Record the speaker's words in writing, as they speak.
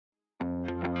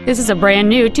This is a brand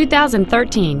new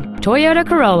 2013 Toyota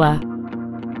Corolla.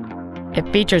 It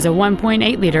features a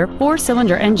 1.8-liter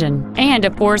four-cylinder engine and a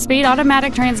 4-speed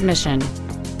automatic transmission.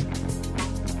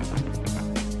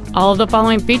 All of the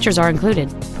following features are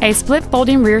included: a split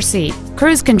folding rear seat,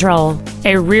 cruise control,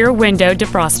 a rear window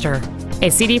defroster,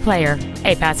 a CD player,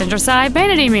 a passenger side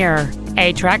vanity mirror,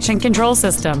 a traction control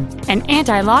system, an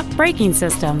anti-lock braking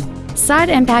system, side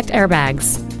impact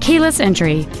airbags, keyless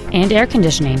entry, and air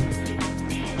conditioning.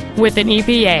 With an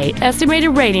EPA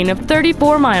estimated rating of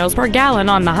 34 miles per gallon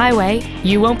on the highway,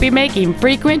 you won't be making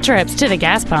frequent trips to the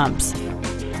gas pumps.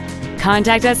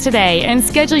 Contact us today and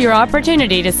schedule your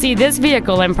opportunity to see this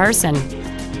vehicle in person.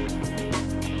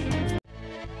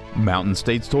 Mountain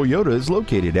States Toyota is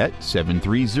located at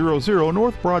 7300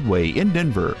 North Broadway in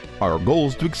Denver. Our goal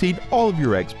is to exceed all of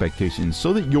your expectations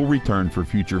so that you'll return for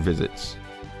future visits.